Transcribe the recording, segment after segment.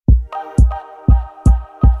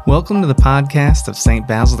Welcome to the podcast of St.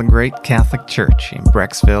 Basil the Great Catholic Church in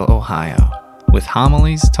Brecksville, Ohio, with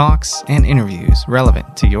homilies, talks, and interviews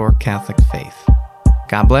relevant to your Catholic faith.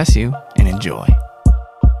 God bless you and enjoy.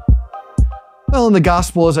 Well, in the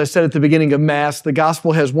gospel, as I said at the beginning of Mass, the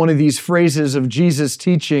gospel has one of these phrases of Jesus'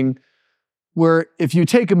 teaching where if you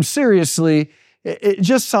take him seriously, it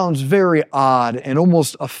just sounds very odd and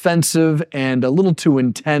almost offensive and a little too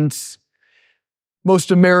intense.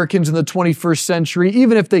 Most Americans in the 21st century,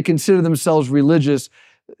 even if they consider themselves religious,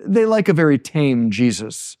 they like a very tame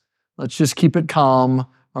Jesus. Let's just keep it calm,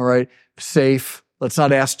 all right, safe. Let's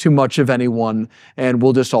not ask too much of anyone, and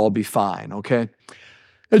we'll just all be fine, okay?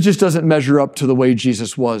 It just doesn't measure up to the way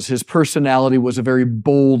Jesus was. His personality was a very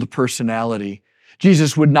bold personality.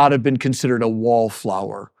 Jesus would not have been considered a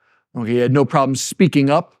wallflower. Okay, he had no problem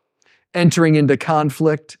speaking up, entering into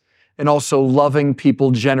conflict, and also loving people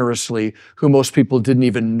generously who most people didn't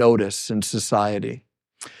even notice in society.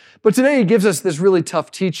 But today he gives us this really tough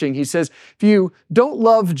teaching. He says, if you don't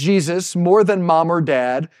love Jesus more than mom or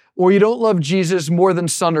dad, or you don't love Jesus more than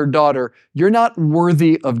son or daughter, you're not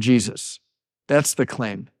worthy of Jesus. That's the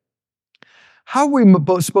claim. How are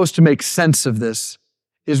we supposed to make sense of this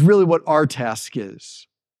is really what our task is.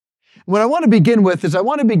 What I want to begin with is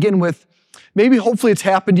maybe hopefully it's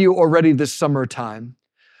happened to you already this summertime.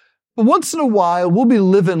 But once in a while, we'll be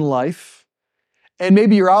living life, and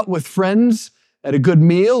maybe you're out with friends at a good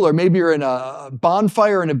meal, or maybe you're in a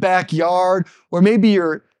bonfire in a backyard, or maybe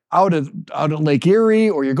you're out at Lake Erie,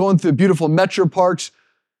 or you're going through beautiful metro parks.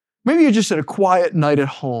 Maybe you're just at a quiet night at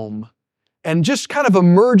home, and just kind of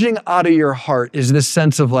emerging out of your heart is this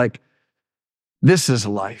sense of like, this is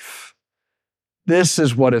life. This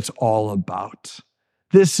is what it's all about.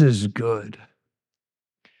 This is good.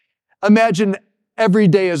 Imagine every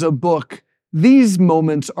day as a book. These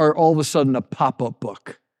moments are all of a sudden a pop-up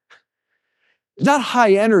book. It's not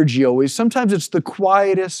high energy always. Sometimes it's the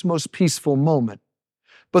quietest, most peaceful moment.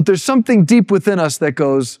 But there's something deep within us that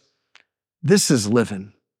goes, this is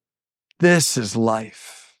living. This is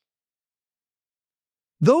life.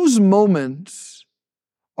 Those moments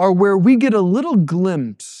are where we get a little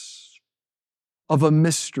glimpse of a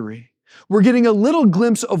mystery. We're getting a little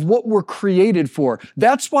glimpse of what we're created for.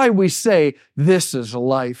 That's why we say, this is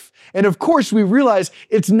life. And of course, we realize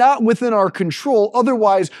it's not within our control.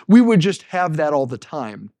 Otherwise, we would just have that all the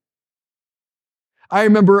time. I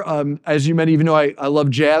remember, as you many of you know, I love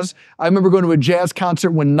jazz. I remember going to a jazz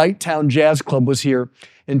concert when Nighttown Jazz Club was here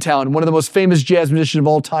in town. One of the most famous jazz musicians of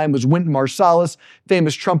all time was Wynton Marsalis,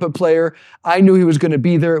 famous trumpet player. I knew he was going to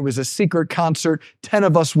be there. It was a secret concert. 10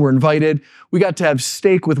 of us were invited. We got to have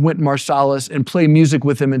steak with Wynton Marsalis and play music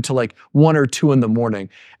with him until like 1 or 2 in the morning.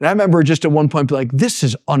 And I remember just at one point being like, this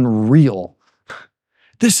is unreal.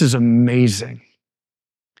 This is amazing.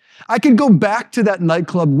 I could go back to that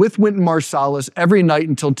nightclub with Wynton Marsalis every night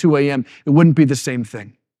until 2 a.m. It wouldn't be the same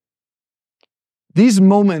thing. These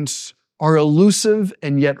moments are elusive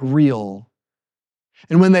and yet real.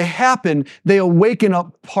 And when they happen, they awaken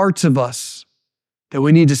up parts of us that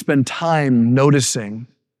we need to spend time noticing.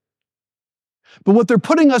 But what they're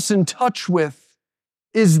putting us in touch with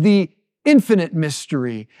is the infinite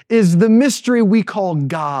mystery, is the mystery we call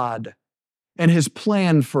God and his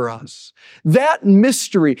plan for us. That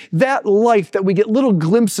mystery, that life that we get little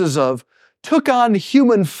glimpses of, took on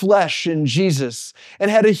human flesh in Jesus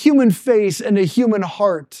and had a human face and a human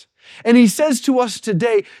heart. And he says to us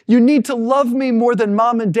today, you need to love me more than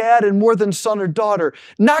mom and dad and more than son or daughter,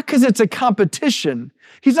 not because it's a competition.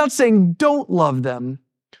 He's not saying don't love them.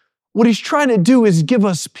 What he's trying to do is give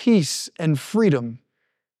us peace and freedom.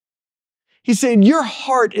 He's saying your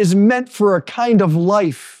heart is meant for a kind of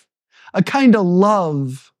life, a kind of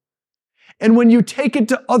love. And when you take it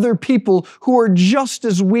to other people who are just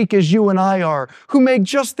as weak as you and I are, who make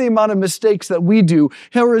just the amount of mistakes that we do,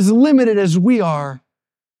 who are as limited as we are,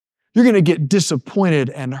 you're going to get disappointed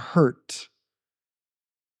and hurt.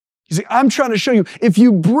 You see, I'm trying to show you, if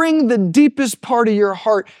you bring the deepest part of your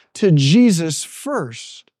heart to Jesus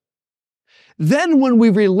first, then when we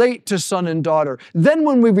relate to son and daughter, then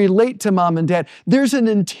when we relate to mom and dad, there's an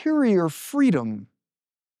interior freedom.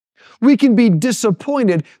 We can be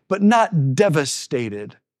disappointed, but not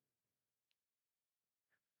devastated.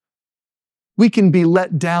 We can be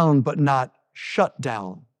let down, but not shut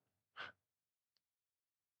down.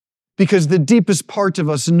 Because the deepest parts of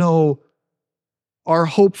us know our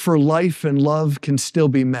hope for life and love can still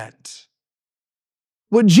be met.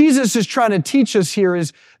 What Jesus is trying to teach us here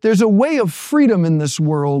is there's a way of freedom in this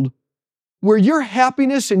world where your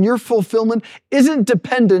happiness and your fulfillment isn't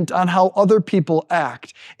dependent on how other people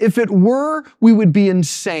act. If it were, we would be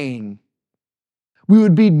insane. We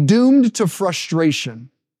would be doomed to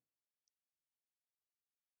frustration.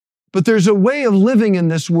 But there's a way of living in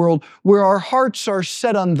this world where our hearts are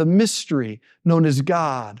set on the mystery known as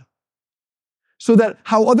God. So that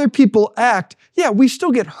how other people act, yeah, we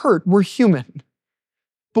still get hurt. We're human.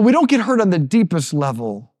 But we don't get hurt on the deepest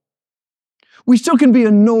level. We still can be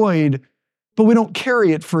annoyed, but we don't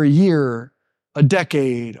carry it for a year, a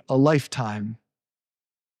decade, a lifetime.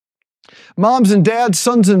 Moms and dads,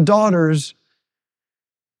 sons and daughters,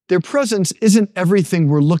 their presence isn't everything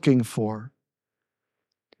we're looking for.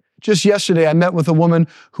 Just yesterday, I met with a woman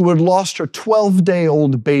who had lost her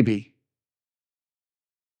 12-day-old baby.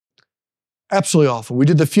 Absolutely awful. We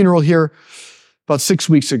did the funeral here about 6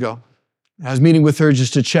 weeks ago. I was meeting with her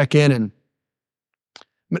just to check in, and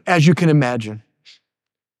as you can imagine,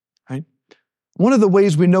 right? One of the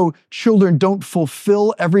ways we know children don't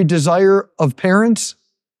fulfill every desire of parents,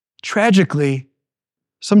 tragically,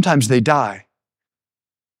 sometimes they die.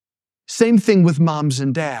 Same thing with moms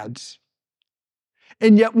and dads.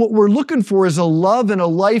 And yet what we're looking for is a love and a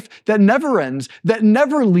life that never ends, that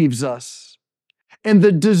never leaves us. And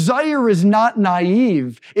the desire is not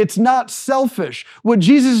naive. It's not selfish. What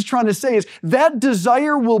Jesus is trying to say is that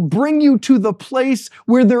desire will bring you to the place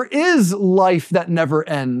where there is life that never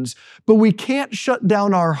ends. But we can't shut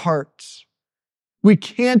down our hearts. We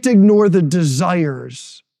can't ignore the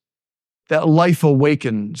desires that life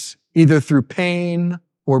awakens, either through pain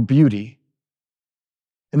or beauty.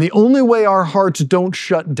 And the only way our hearts don't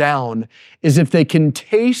shut down is if they can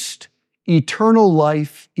taste eternal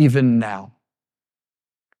life even now.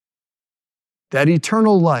 That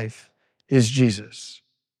eternal life is Jesus.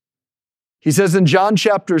 He says in John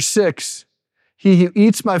chapter 6, he who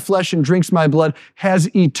eats my flesh and drinks my blood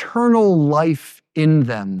has eternal life in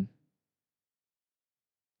them.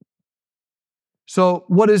 So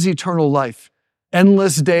what is eternal life?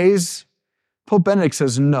 Endless days? Pope Benedict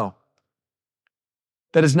says no.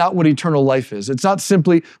 That is not what eternal life is. It's not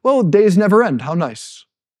simply, well, days never end. How nice.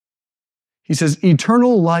 He says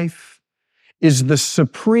eternal life is the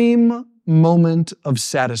supreme moment of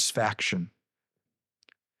satisfaction.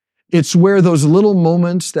 It's where those little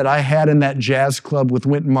moments that I had in that jazz club with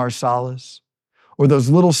Wynton Marsalis, or those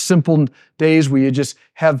little simple days where you just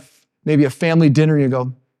have maybe a family dinner and you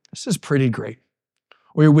go, this is pretty great.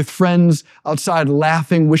 Or you're with friends outside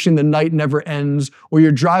laughing, wishing the night never ends. Or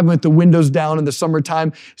you're driving with the windows down in the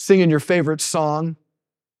summertime, singing your favorite song.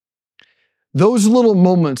 Those little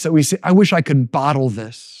moments that we say, I wish I could bottle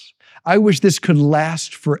this. I wish this could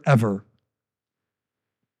last forever.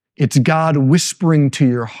 It's God whispering to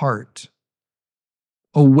your heart,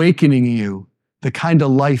 awakening you the kind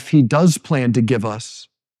of life He does plan to give us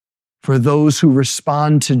for those who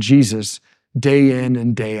respond to Jesus day in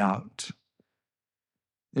and day out.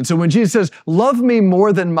 And so when Jesus says, love me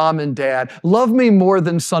more than mom and dad, love me more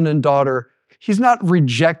than son and daughter, He's not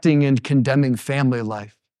rejecting and condemning family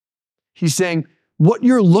life. He's saying, what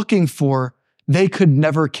you're looking for, they could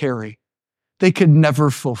never carry. They could never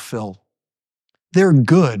fulfill. They're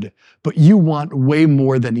good, but you want way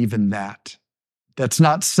more than even that. That's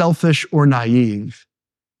not selfish or naive.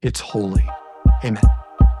 It's holy. Amen.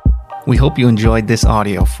 We hope you enjoyed this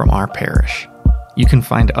audio from our parish. You can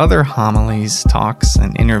find other homilies, talks,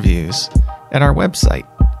 and interviews at our website,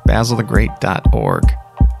 basilthegreat.org,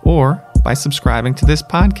 or by subscribing to this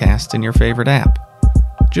podcast in your favorite app.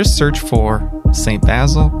 Just search for St.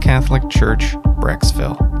 Basil Catholic Church,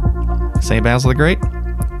 Brecksville. St. Basil the Great,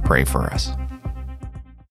 pray for us.